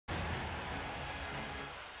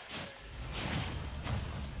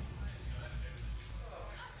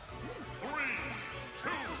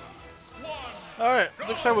Alright,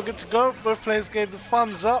 looks like we're good to go. Both players gave the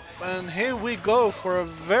thumbs up, and here we go for a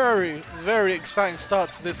very, very exciting start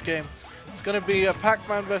to this game. It's going to be a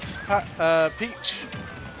Pac-Man versus Peach.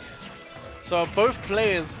 So both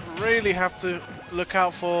players really have to look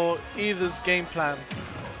out for either's game plan.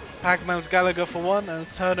 Pac-Man's Gallagher for one,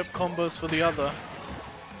 and turnip combos for the other.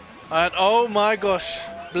 And oh my gosh,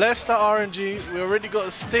 bless the RNG, we already got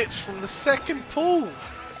a stitch from the second pull.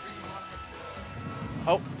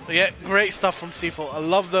 Oh, yeah, great stuff from C4. I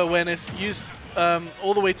love the awareness. Used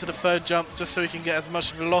all the way to the third jump just so he can get as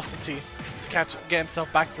much velocity to get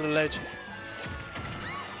himself back to the ledge.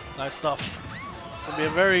 Nice stuff. It's going to be a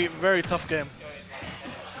very, very tough game.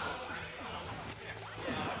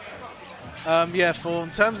 Yeah, in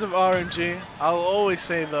terms of RNG, I'll always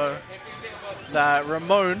say though that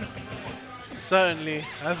Ramon certainly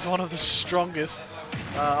has one of the strongest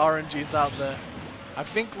RNGs out there. I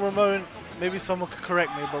think Ramon, maybe someone could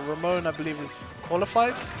correct me, but Ramon I believe is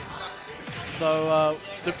qualified. So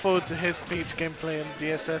look forward to his Peach gameplay in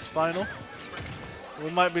DSS final. We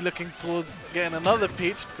might be looking towards getting another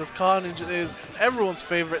Peach because Khanage is everyone's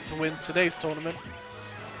favorite to win today's tournament.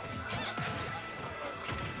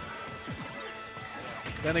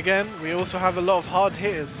 Then again, we also have a lot of hard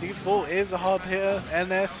hitters. C4 is a hard hitter.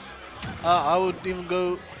 NS, I would even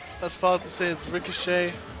go as far to say it's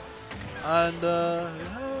Ricochet. And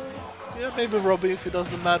yeah, maybe Robbie if he does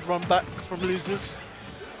the mad run back from losers.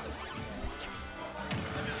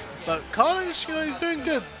 But Khanage, you know, he's doing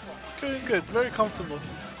good. Doing good, very comfortable.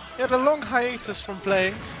 He had a long hiatus from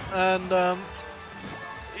playing, and I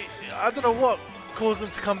don't know what caused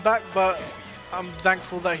him to come back, but I'm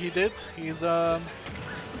thankful that he did. He's doing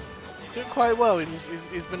quite well.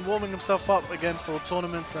 He's been warming himself up again for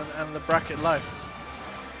tournaments and the bracket life.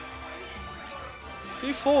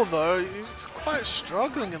 C4 though, he's quite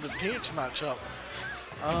struggling in the Peach matchup.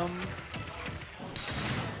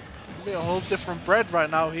 Be a whole different bread right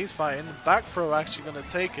now. He's fighting. Back throw actually going to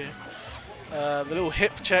take it. The little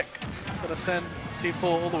hip check going to send C4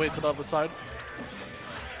 all the way to the other side.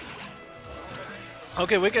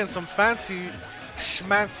 Okay, we're getting some fancy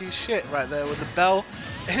schmancy shit right there with the bell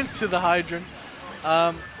into the hydrant.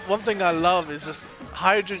 One thing I love is just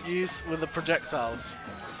hydrant use with the projectiles.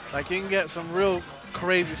 Like you can get some real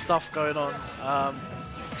crazy stuff going on.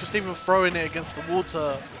 Just even throwing it against the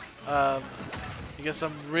water, you get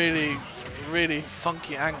some really, really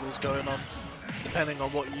funky angles going on depending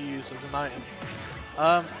on what you use as an item.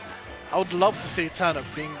 I would love to see turnip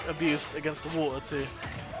being abused against the water too.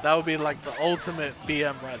 That would be like the ultimate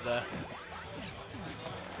BM right there.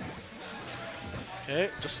 Okay,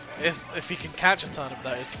 just if he can catch a turnip,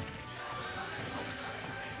 that is.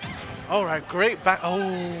 Alright, great back.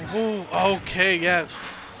 Oh, okay, yeah.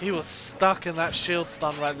 He was stuck in that shield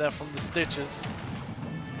stun right there from the stitches.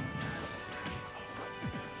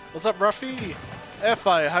 What's up, Ruffy?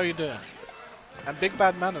 Airfire, how you doing? And Big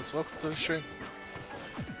Bad Manners, welcome to the stream.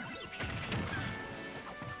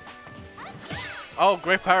 Oh,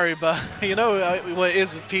 great parry, but you know what it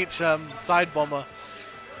is with Peach side bomber,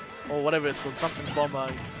 or whatever it's called, something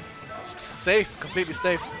bomber. It's safe, completely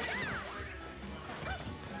safe.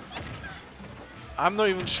 I'm not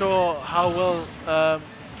even sure how well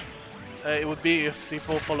it would be if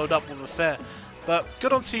C4 followed up with a fair. But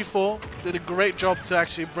good on C4, did a great job to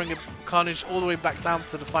actually bring Khanage all the way back down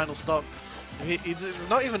to the final stop. He's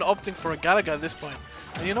not even opting for a Gallagher at this point.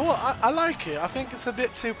 And you know what, I like it. I think it's a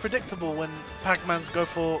bit too predictable when Pac-Mans go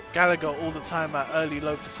for Gallagher all the time at early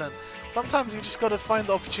low percent. Sometimes you just got to find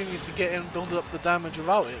the opportunity to get in and build up the damage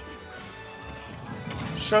without it.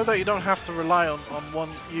 Show that you don't have to rely on one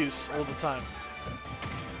use all the time.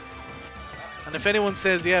 And if anyone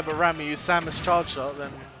says, yeah, but Rami used Samus charge shot,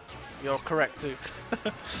 then you're correct too.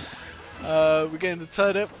 We're getting the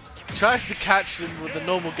turnip. Tries to catch him with the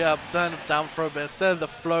normal get up, turnip down throw, but instead of the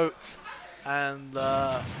float and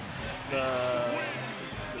the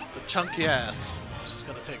chunky ass, she's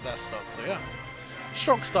going to take that stock. So yeah,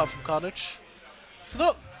 strong stuff from Khanage.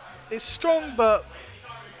 It's strong, but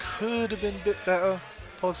could have been a bit better,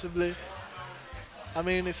 possibly. I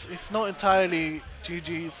mean, it's not entirely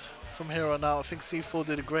GG's from here on out. I think C4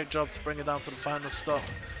 did a great job to bring it down to the final stop.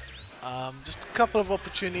 Just a couple of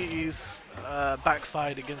opportunities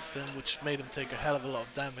backfired against him, which made him take a hell of a lot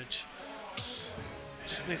of damage.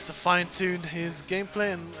 Just needs to fine-tune his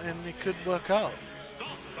gameplay and it could work out.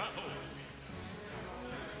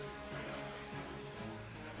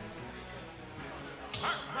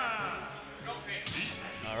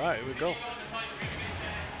 Alright, here we go.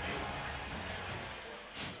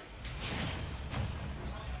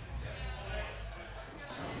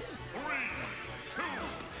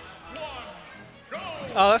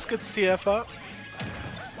 Oh, that's good to see effort.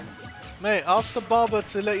 Mate, ask the barber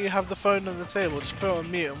to let you have the phone on the table. Just put it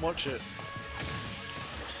on mute and watch it.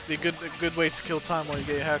 Be a good way to kill time while you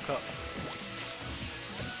get your hair cut.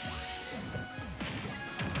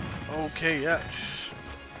 Okay, yeah.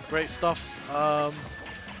 Great stuff.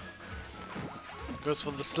 Goes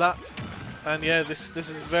for the slap. And yeah, this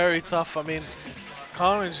is very tough. I mean,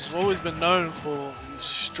 Khanage has always been known for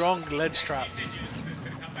strong ledge traps.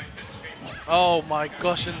 Oh my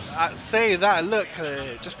gosh, and say that, look,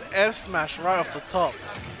 just F smash right off the top.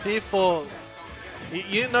 C4,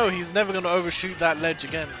 you know he's never going to overshoot that ledge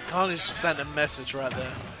again. Khanage just sent a message right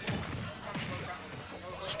there.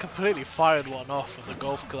 Just completely fired one off with the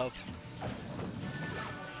golf club.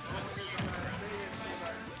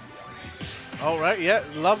 Alright, yeah,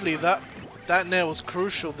 lovely. That nair was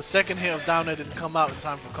crucial. The second hit of down air didn't come out in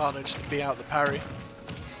time for Khanage to be out the parry.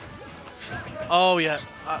 Oh yeah,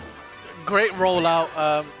 great rollout.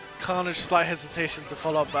 Khanage slight hesitation to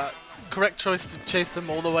follow up, but correct choice to chase him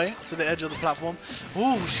all the way to the edge of the platform.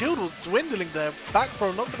 Ooh, shield was dwindling there. Back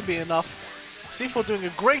throw not going to be enough. C4 doing a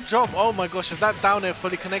great job. Oh my gosh, if that down air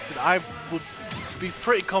fully connected, I would be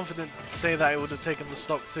pretty confident to say that it would have taken the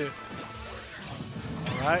stock too.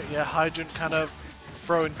 Alright, yeah, Hydrant kind of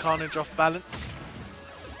throwing Khanage off balance.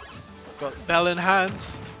 Got bell in hand.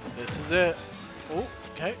 This is it. Oh,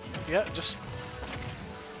 okay. Yeah, just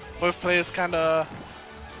both players kind of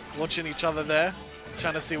watching each other there,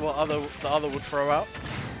 trying to see what the other would throw out.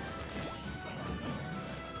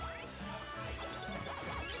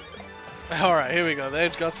 Alright, here we go. The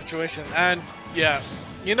edge guard situation. And yeah,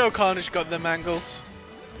 you know Khanage got them angles.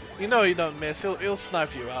 You know he don't miss. He'll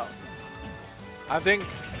snipe you out. I think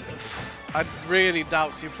I really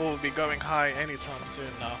doubt C4 will be going high anytime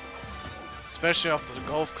soon now. Especially after the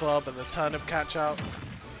golf club and the turnip catch outs.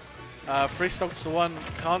 3 stocks to 1.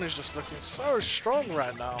 Khanage just looking so strong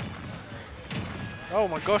right now. Oh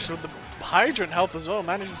my gosh, with the Hydrant help as well,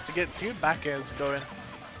 manages to get 2 back airs going.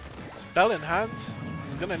 It's bell in hand.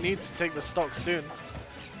 He's gonna need to take the stock soon.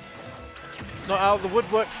 It's not out of the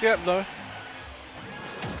woodworks yet though.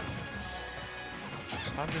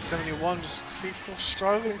 171, just C4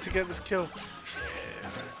 struggling to get this kill.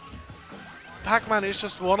 Pac-Man is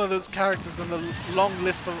just one of those characters in the long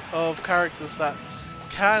list of characters that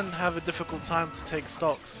can have a difficult time to take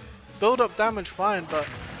stocks. Build up damage fine, but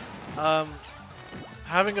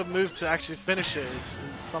having a move to actually finish it is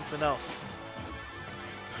something else.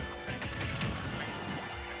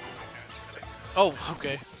 Oh,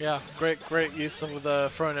 okay, yeah, great use of the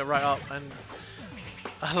throwing it right up, and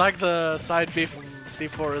I like the side B from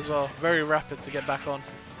C4 as well. Very rapid to get back on.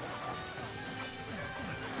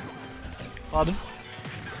 Pardon?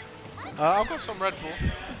 I've got some Red Bull.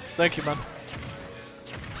 Thank you, man.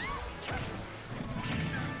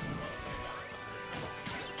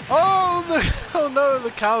 Oh no,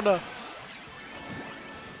 the counter.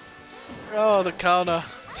 Oh, the counter.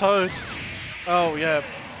 Toad. Oh yeah.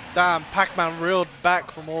 Damn, Pac-Man reeled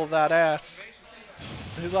back from all that ass.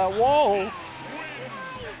 He's like, whoa.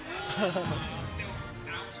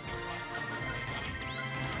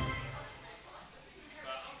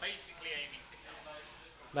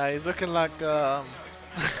 Nah, he's looking like that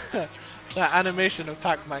animation of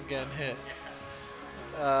Pac-Man getting hit.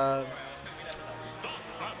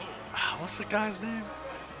 What's the guy's name?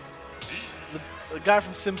 The guy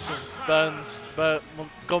from Simpsons,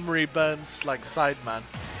 Montgomery Burns, like Sideman.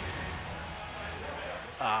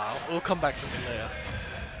 We'll come back to him later.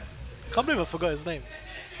 Can't believe I forgot his name.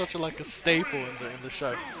 Such a staple in the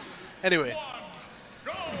show. Anyway,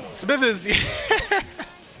 Smithers.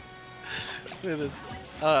 Smithers.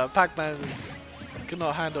 Pac-Man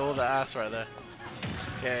cannot handle all that ass right there.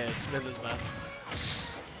 Yeah, Smithers, man.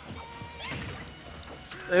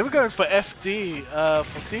 They were going for FD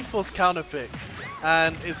for C4's counter pick,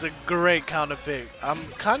 and it's a great counter pick. I'm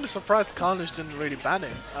kind of surprised Khanage didn't really ban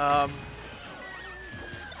it.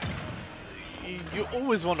 You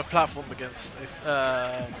always want a platform against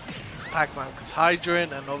Pac-Man because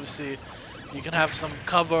Hydrant, and obviously you can have some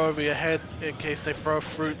cover over your head in case they throw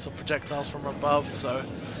fruits or projectiles from above. So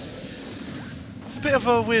it's a bit of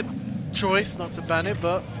a weird choice not to ban it,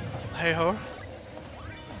 but hey ho.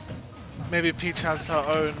 Maybe Peach has her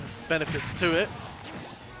own benefits to it.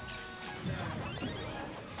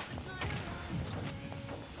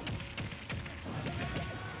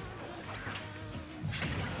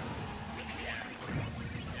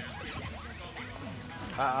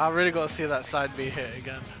 I really got to see that side B hit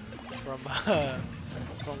again from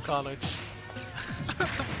Khanage.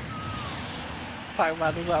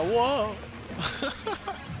 Pac-Man was like, whoa!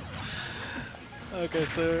 Okay,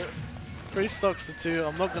 so 3 stocks to 2.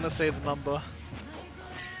 I'm not going to say the number.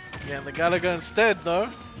 Yeah, and the Gallagher instead, though.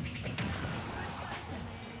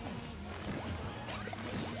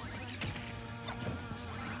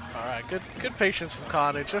 Alright, good patience from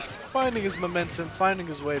Khanage, just finding his momentum, finding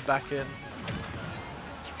his way back in.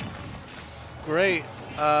 Great.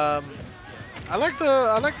 I like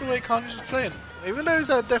the way Khanage is playing. Even though he's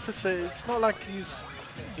at a deficit, it's not like he's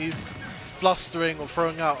flustering or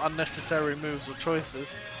throwing out unnecessary moves or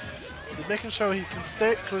choices. He's making sure he can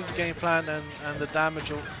stick with his game plan and the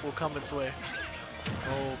damage will come its way.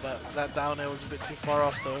 Oh, but that down air was a bit too far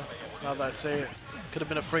off though. Now that I say it, could have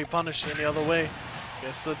been a free punish any other way.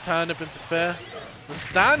 Gets the turnip into fair. The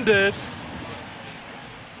standard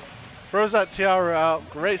throws that tiara out.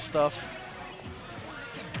 Great stuff.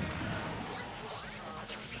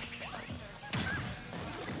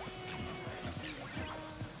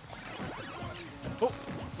 Oh,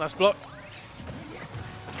 nice block.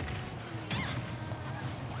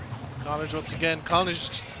 Khanage once again.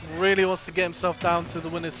 Khanage really wants to get himself down to the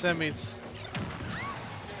winner's semis.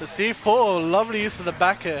 The c4, lovely use of the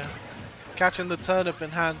back air, catching the turnip in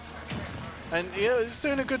hand. And yeah, he's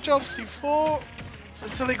doing a good job, c4,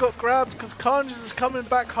 until he got grabbed, because Khanage is coming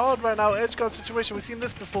back hard right now. Edge guard situation, we've seen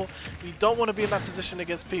this before. You don't want to be in that position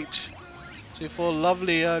against Peach. c4,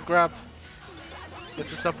 lovely grab. Gets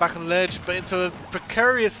himself back on the ledge, but into a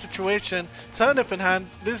precarious situation. Turnip in hand,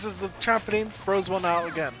 loses the trampoline, throws one out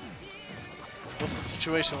again. What's the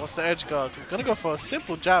situation? What's the edge guard? He's going to go for a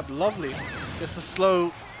simple jab. Lovely. Gets a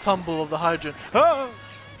slow tumble of the hydrant. Ah!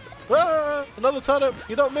 Ah! Another turnip.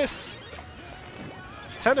 You don't miss.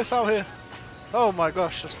 It's tennis out here. Oh my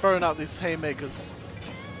gosh. Just throwing out these haymakers.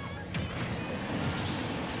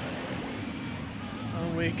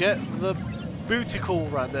 And we get the booty call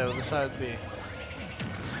right there with the side B.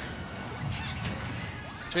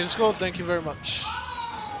 Change the score. Thank you very much.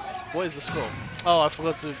 What is the score? Oh, I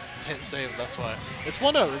forgot to hit save, that's why. It's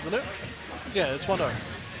 1-0, isn't it? Yeah, it's 1-0.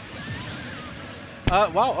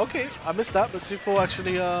 Wow, okay. I missed that, but c4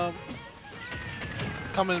 actually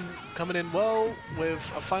coming in well with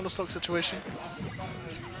a final stock situation.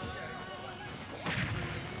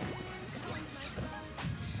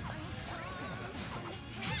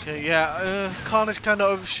 Okay, yeah, Khanage kind of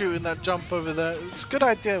overshooting that jump over there. It's a good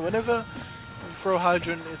idea. Whenever you throw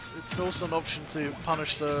hydrant, it's also an option to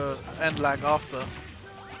punish the end lag after.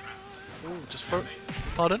 Ooh, just throw.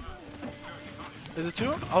 Pardon? Is it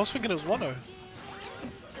 2-0? I was thinking it was 1-0.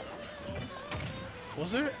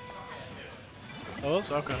 Was it? It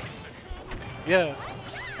was? Okay. Yeah.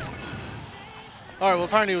 Alright, well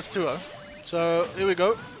apparently it was 2-0. So, here we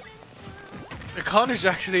go. Khanage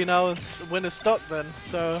actually now winning stock then.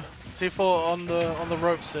 So, c4 on the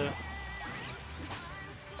ropes here.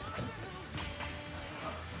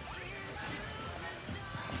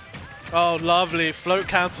 Oh, lovely. Float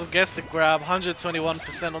cancel, gets the grab.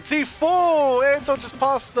 121% on c4. Air dodges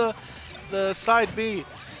past the side B.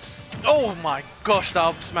 Oh my gosh, that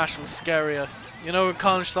up smash was scarier. You know when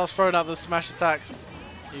Khanage starts throwing out those smash attacks,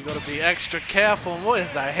 you gotta be extra careful. And what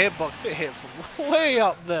is that hitbox? It hit from way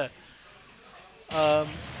up there.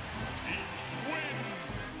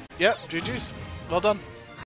 Yep, GG's. Well done.